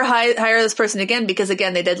literally never hire this person again, because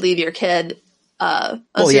again, they did leave your kid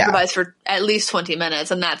unsupervised for at least 20 minutes,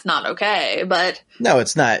 and that's not okay. But no,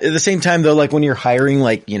 it's not. At the same time though, like when you're hiring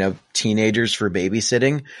teenagers for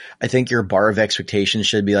babysitting, I think your bar of expectations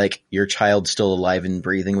should be like your child's still alive and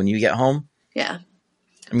breathing when you get home. Yeah.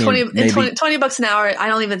 I mean, $20 an hour, I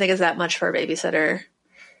don't even think is that much for a babysitter.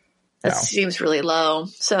 That seems really low.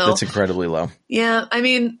 So that's incredibly low. Yeah. I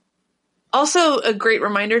mean, also a great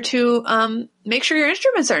reminder to make sure your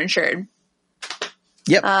instruments are insured.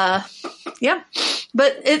 Yep. Yeah.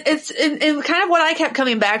 But it's kind of what I kept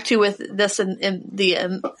coming back to with this in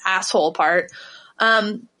the asshole part.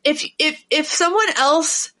 If someone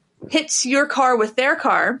else hits your car with their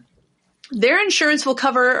car, their insurance will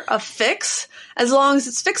cover a fix as long as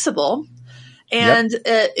it's fixable. And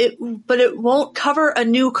but it won't cover a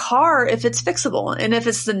new car if it's fixable. And if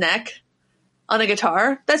it's the neck on a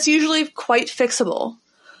guitar, that's usually quite fixable.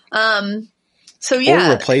 So yeah,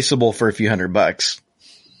 or replaceable for a few $100.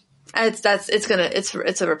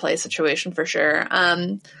 It's a replace situation for sure.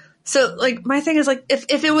 So like my thing is like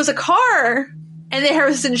if it was a car and there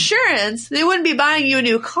was insurance, they wouldn't be buying you a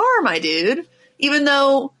new car, my dude. Even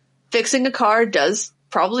though fixing a car does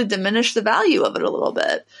probably diminish the value of it a little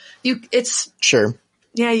bit. It's sure.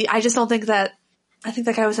 Yeah, I just don't think that. I think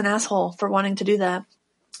that guy was an asshole for wanting to do that.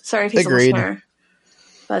 Sorry if he's Agreed. a listener,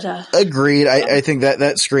 but agreed. I think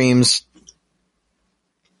that screams.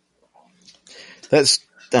 I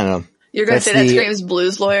don't know. You're going to say that screams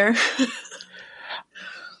blues lawyer.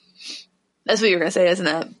 That's what you were going to say, isn't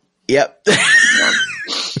it? Yep.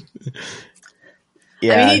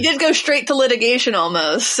 Yeah. I mean, he did go straight to litigation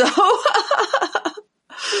almost, so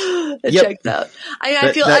it checked out.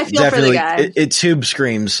 I feel for the guy. It tube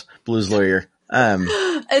screams Blues Lawyer.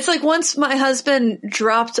 It's like once my husband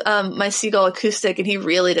dropped my Seagull acoustic and he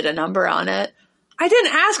really did a number on it. I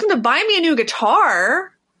didn't ask him to buy me a new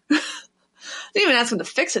guitar. I didn't even ask him to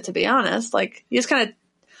fix it, to be honest. Like, you just kind of,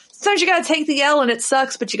 sometimes you got to take the L and it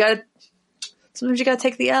sucks, but sometimes you got to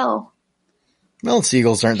take the L. Well,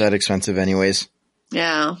 Seagulls aren't that expensive anyways.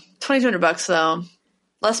 Yeah. $2,200 though.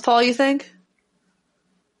 Les Paul, you think?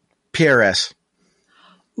 PRS.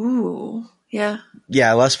 Ooh. Yeah.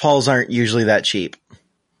 Yeah, Les Pauls aren't usually that cheap.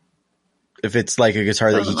 If it's like a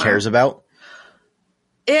guitar that he cares about.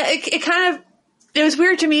 Yeah, it was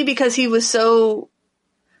weird to me because he was so,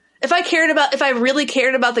 if I really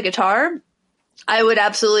cared about the guitar, I would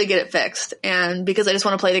absolutely get it fixed. And because I just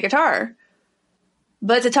want to play the guitar.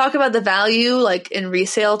 But to talk about the value, like in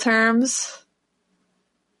resale terms,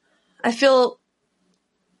 I feel,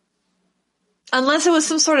 unless it was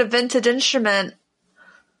some sort of vintage instrument,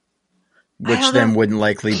 which then wouldn't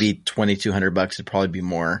likely be $2,200. It'd probably be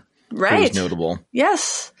more. Right. It was notable.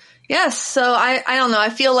 Yes. So I don't know. I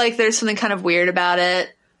feel like there's something kind of weird about it.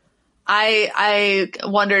 I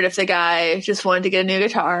wondered if the guy just wanted to get a new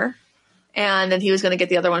guitar and then he was going to get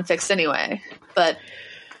the other one fixed anyway. But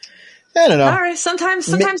I don't know. All right. Sometimes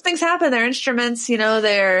things happen. They're instruments,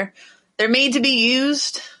 they're made to be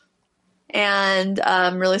used. And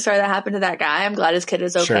I'm really sorry that happened to that guy. I'm glad his kid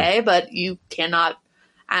is okay, sure. But you cannot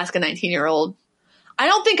ask a 19-year-old. I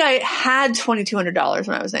don't think I had $2,200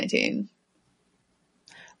 when I was 19.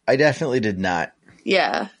 I definitely did not.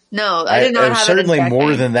 Yeah. No, I did not have certainly it in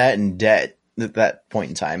more than that in debt at that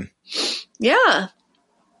point in time. Yeah.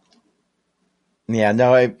 Yeah,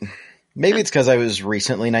 no, maybe it's because I was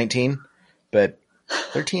recently 19, but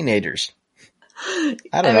they're teenagers.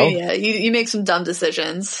 I don't know. Yeah, you make some dumb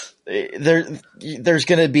decisions. There's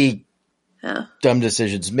going to be dumb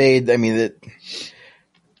decisions made. I mean,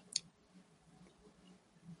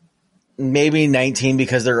 maybe 19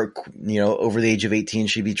 because they're, over the age of 18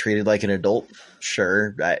 should be treated like an adult.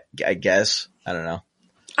 Sure. I guess. I don't know.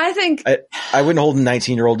 I think I wouldn't hold a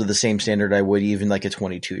 19-year-old to the same standard I would even like a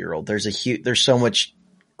 22-year-old. There's so much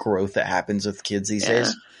growth that happens with kids these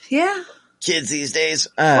days. Yeah. Kids these days.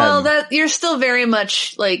 Well, you're still very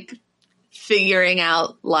much like figuring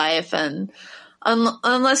out life, and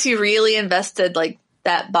unless you really invested like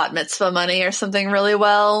that bat mitzvah money or something really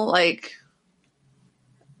well, like,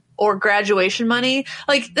 or graduation money,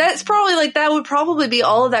 like that's probably like that would probably be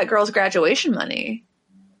all of that girl's graduation money.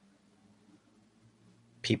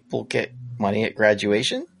 People get money at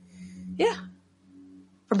graduation? Yeah.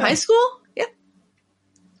 From high school? Yeah.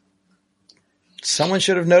 Someone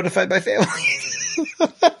should have notified my family.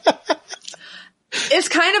 It's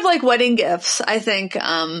kind of like wedding gifts, I think.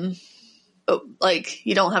 Like,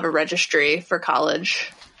 you don't have a registry for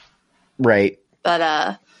college. Right.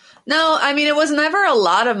 But, no, I mean, it was never a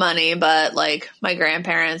lot of money, but like my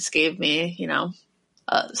grandparents gave me,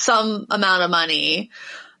 some amount of money.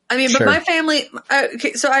 I mean, but sure. My family,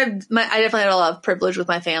 so I definitely had a lot of privilege with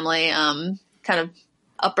my family, kind of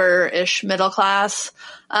upper-ish middle class.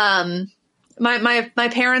 My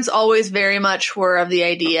parents always very much were of the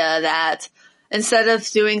idea that instead of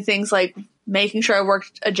doing things like making sure I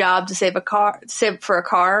worked a job to save for a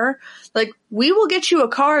car, like, we will get you a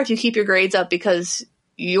car if you keep your grades up because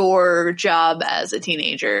your job as a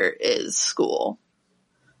teenager is school.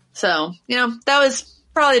 So, that was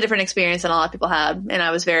probably a different experience than a lot of people had, and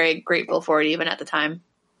I was very grateful for it even at the time.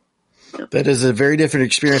 That is a very different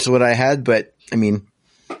experience than what I had, but I mean,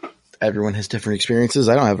 everyone has different experiences.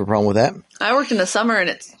 I don't have a problem with that. I worked in the summer,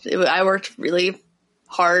 and I worked really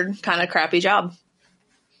hard, kind of crappy job.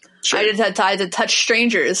 Sure. I had to touch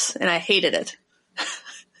strangers, and I hated it.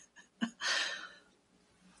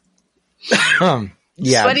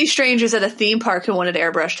 Yeah. Sweaty strangers at a theme park who wanted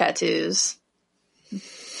airbrush tattoos.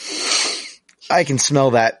 I can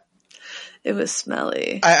smell that. It was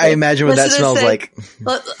smelly. I imagine what that smells like.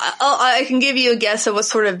 I can give you a guess of what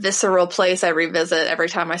sort of visceral place I revisit every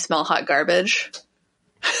time I smell hot garbage.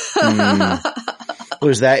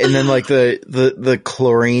 There's that, and then like the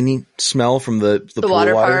chlorine smell from the pool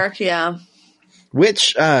water park, yeah.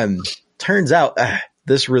 Which turns out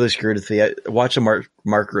this really screwed with me. I watched a Mark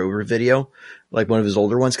Rober video, like one of his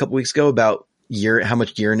older ones a couple weeks ago, about how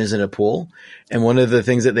much urine is in a pool. And one of the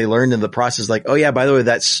things that they learned in the process, like, oh yeah, by the way,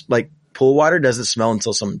 that's like pool water doesn't smell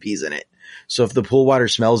until someone pees in it. So if the pool water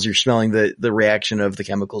smells, you're smelling the reaction of the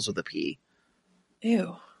chemicals of the pee.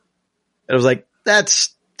 Ew. I was like,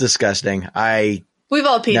 that's disgusting. I We've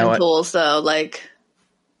all peed in pools, though. Like,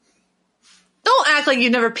 don't act like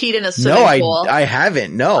you've never peed in a swimming pool. No, I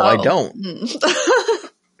haven't. No, I don't.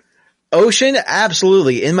 Ocean,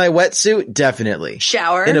 absolutely. In my wetsuit, definitely.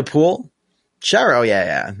 Shower? In a pool? Shower, oh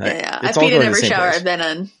yeah. Yeah. I've peed in every shower I've been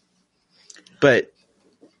in. But,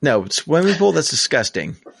 no, swimming pool, that's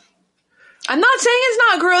disgusting. I'm not saying it's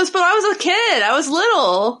not gross, but I was a kid. I was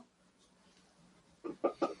little.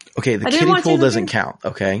 Okay, the kiddie pool doesn't count,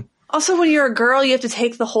 okay? Also, when you're a girl, you have to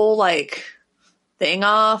take the whole, like, thing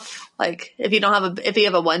off. Like, if you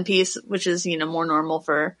have a one piece, which is, more normal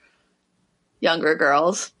for younger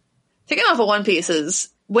girls, taking off a one piece is,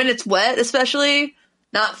 when it's wet especially,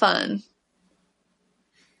 not fun.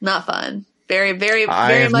 Not fun. Very, very, very much tangled.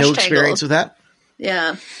 I have no experience with that.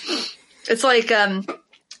 Yeah. It's like,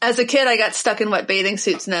 as a kid, I got stuck in wet bathing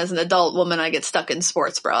suits, and as an adult woman, I get stuck in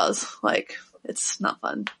sports bras. Like, it's not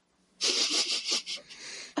fun.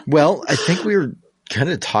 Well, I think we were going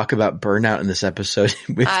to talk about burnout in this episode.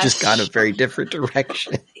 We've just gone a very different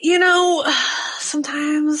direction.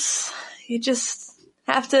 Sometimes you just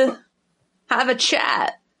have to have a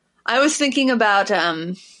chat. I was thinking about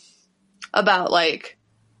like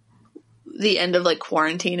the end of like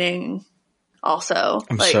quarantining also.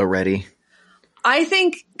 I'm so ready. I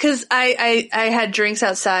think because I had drinks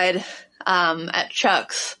outside at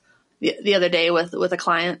Chuck's the other day with a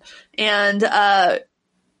client, and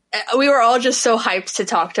we were all just so hyped to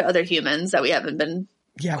talk to other humans that we haven't been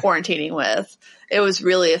quarantining with. It was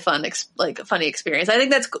really a funny experience. I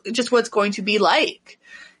think that's just what it's going to be like.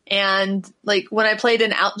 And like when I played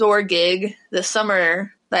an outdoor gig this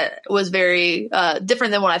summer, that was very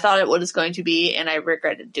different than what I thought it was going to be, and I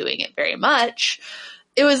regretted doing it very much.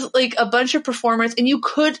 It was like a bunch of performers, and you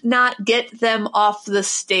could not get them off the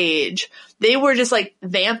stage. They were just like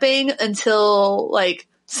vamping until like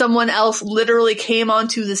someone else literally came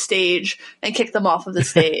onto the stage and kicked them off of the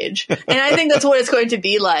stage. And I think that's what it's going to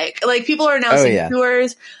be like. Like people are announcing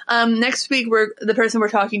tours. Next week, the person we're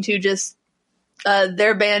talking to just,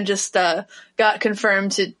 their band just, got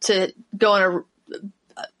confirmed to go on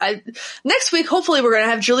next week, hopefully we're going to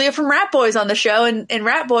have Julia from Rat Boys on the show, and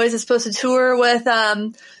Rat Boys is supposed to tour with,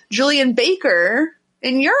 Julian Baker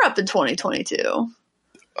in Europe in 2022.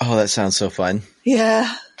 Oh, that sounds so fun.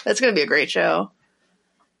 Yeah. That's going to be a great show.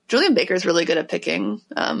 Julian Baker's really good at picking,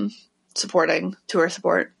 supporting tour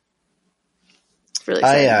support. It's really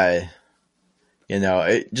exciting.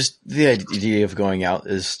 Just the idea of going out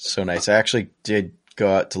is so nice. I actually did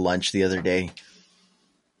go out to lunch the other day,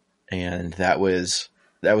 and that was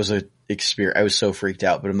a experience. I was so freaked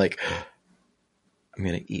out, but I'm like, I'm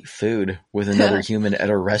going to eat food with another human at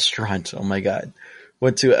a restaurant. Oh my God.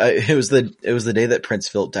 It was the day that Prince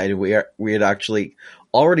Philip died, and we had actually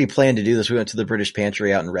already planned to do this. We went to the British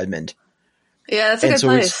Pantry out in Redmond. Yeah, that's a good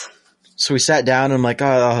place. So we sat down, and I'm like,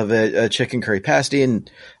 I'll have a chicken curry pasty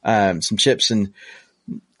and some chips, and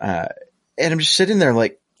I'm just sitting there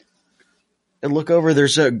like, I look over,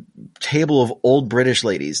 there's a table of old British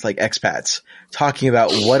ladies, like expats, talking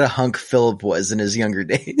about what a hunk Philip was in his younger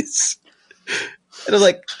days. And I was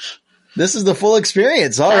like, this is the full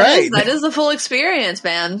experience. All right. That is the full experience,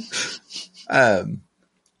 man.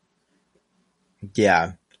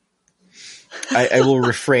 Yeah. I will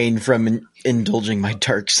refrain from indulging my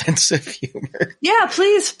dark sense of humor. Yeah,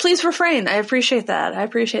 please refrain. I appreciate that. I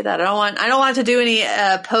don't want to do any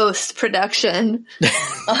post-production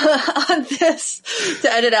on this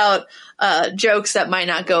to edit out jokes that might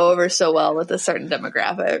not go over so well with a certain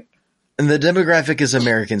demographic. And the demographic is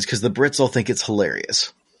Americans, because the Brits all think it's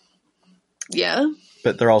hilarious. Yeah.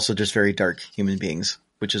 But they're also just very dark human beings,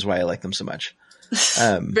 which is why I like them so much.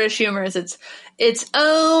 British humor is its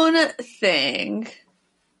own thing.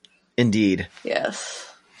 Indeed.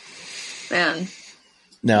 Yes. Man.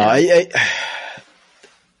 No, yeah.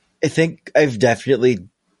 I think I've definitely,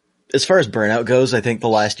 as far as burnout goes, I think the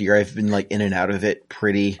last year I've been like in and out of it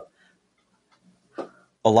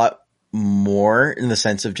a lot more, in the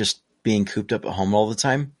sense of just being cooped up at home all the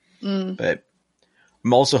time. But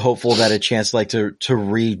I'm also hopeful that a chance like to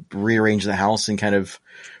rearrange the house and kind of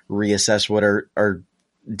reassess what our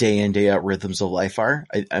day in, day out rhythms of life are.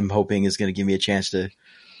 I'm hoping is going to give me a chance to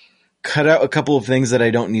cut out a couple of things that I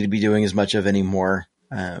don't need to be doing as much of anymore.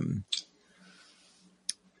 Do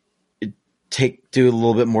a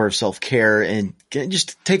little bit more of self-care, and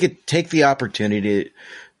just take the opportunity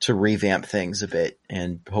to revamp things a bit,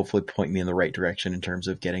 and hopefully point me in the right direction in terms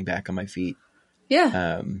of getting back on my feet.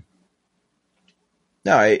 Yeah.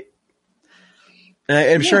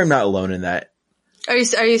 I'm sure I'm not alone in that. Are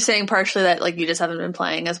you saying partially that like you just haven't been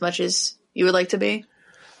playing as much as you would like to be?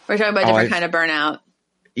 Or are you talking about a different kind of burnout?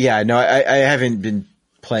 Yeah, no, I haven't been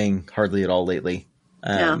playing hardly at all lately.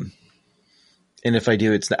 Yeah. And if I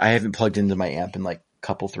do, I haven't plugged into my amp in like a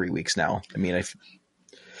couple, 3 weeks now. I mean,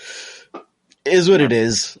 is what it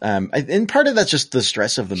is. And part of that's just the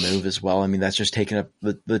stress of the move as well. I mean, that's just taking up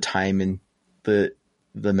the time and the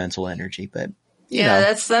mental energy, but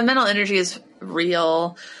that mental energy is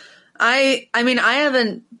real. I mean, I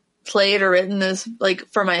haven't played or written as like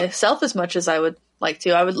for myself as much as I would like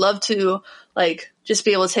to. I would love to like just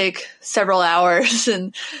be able to take several hours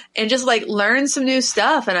and just like learn some new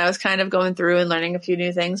stuff. And I was kind of going through and learning a few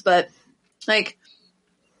new things, but like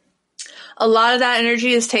a lot of that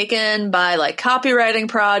energy is taken by like copywriting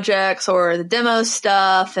projects or the demo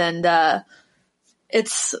stuff. And,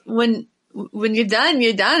 it's when you're done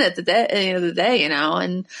at the end of the day,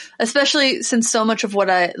 and especially since so much of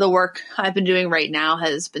the work I've been doing right now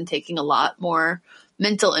has been taking a lot more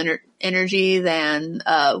mental energy than,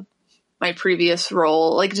 my previous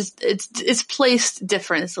role. Like just, it's placed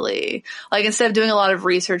differently. Like instead of doing a lot of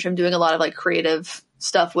research, I'm doing a lot of like creative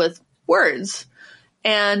stuff with words,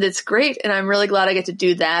 and it's great. And I'm really glad I get to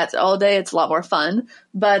do that all day. It's a lot more fun,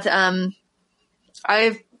 but,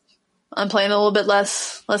 I'm playing a little bit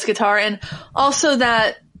less guitar, and also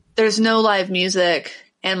that there's no live music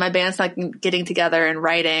and my band's not getting together and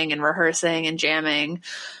writing and rehearsing and jamming.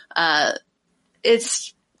 I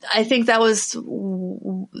think that was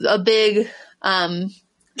a big,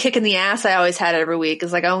 kick in the ass I always had every week.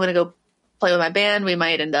 Is like, I'm going to go play with my band. We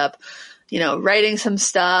might end up, writing some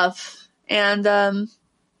stuff. And, I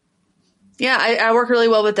work really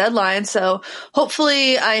well with deadlines. So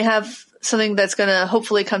hopefully I have something that's going to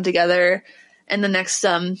hopefully come together in the next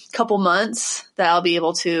couple months that I'll be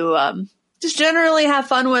able to just generally have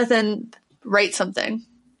fun with and write something.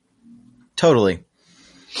 Totally.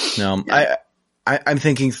 No, yeah. I'm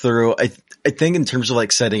thinking through, I think in terms of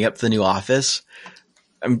like setting up the new office,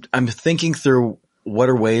 I'm thinking through what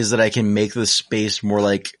are ways that I can make this space more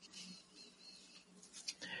like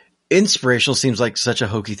inspirational. Seems like such a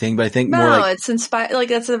hokey thing, but I think more like it's inspired. Like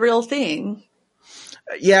that's a real thing.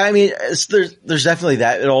 Yeah, I mean, there's definitely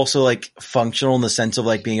that. It also like functional in the sense of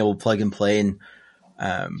like being able to plug and play. And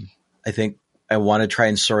I think I want to try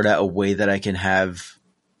and sort out a way that I can have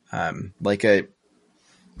because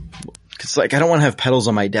like I don't want to have pedals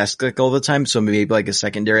on my desk like all the time. So maybe like a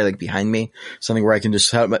secondary like behind me, something where I can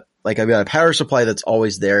just have like I've got a power supply that's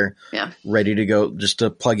always there, ready to go, just to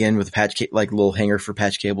plug in with a like a little hanger for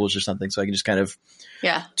patch cables or something. So I can just kind of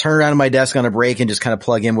turn around on my desk on a break and just kind of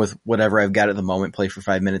plug in with whatever I've got at the moment, play for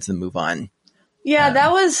 5 minutes and move on. Yeah,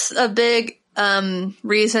 that was a big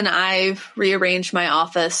reason I've rearranged my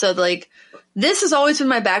office. So like this has always been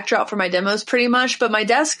my backdrop for my demos pretty much, but my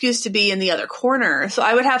desk used to be in the other corner. So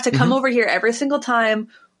I would have to come over here every single time,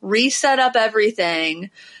 reset up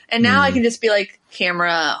everything. And now I can just be like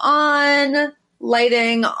camera on,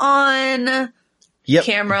 lighting on,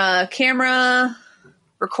 camera,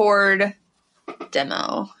 record,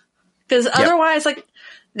 demo. Because otherwise, like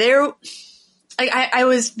I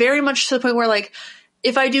was very much to the point where like,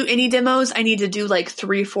 if I do any demos, I need to do like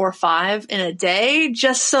 3, 4, 5 in a day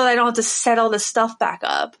just so I don't have to set all this stuff back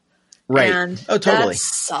up. Right. And totally. That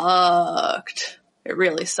sucked. It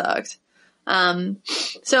really sucked.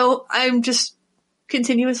 So I'm just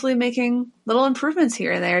continuously making little improvements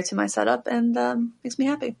here and there to my setup, and makes me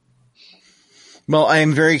happy. Well, I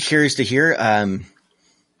am very curious to hear.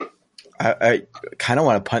 I kind of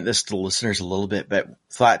want to punt this to the listeners a little bit, but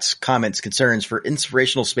thoughts, comments, concerns for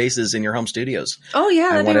inspirational spaces in your home studios. Oh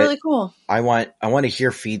yeah, that'd be really cool. I want to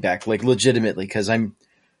hear feedback, like legitimately, because I'm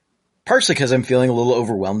feeling a little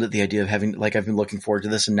overwhelmed at the idea of having, like, I've been looking forward to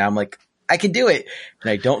this, and now I'm like, I can do it,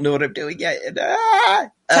 and I don't know what I'm doing yet.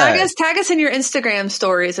 Tag us in your Instagram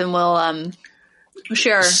stories, and we'll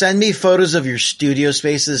share. Send me photos of your studio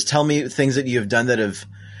spaces. Tell me things that you have done that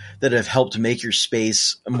have helped make your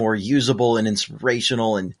space more usable and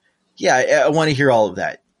inspirational. And I want to hear all of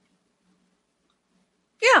that.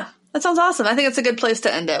 Yeah, that sounds awesome. I think it's a good place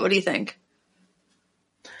to end it. What do you think?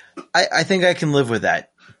 I think I can live with that.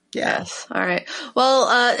 Yeah. Yes. All right. Well,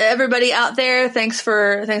 everybody out there, thanks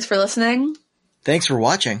for listening. Thanks for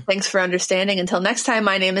watching. Thanks for understanding. Until next time,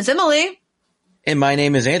 my name is Emily. And my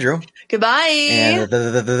name is Andrew. Goodbye. And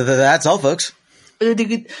that's all, folks.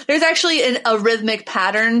 There's actually a rhythmic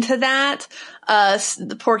pattern to that,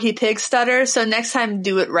 the Porky Pig stutter. So next time,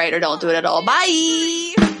 do it right or don't do it at all.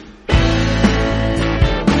 Bye!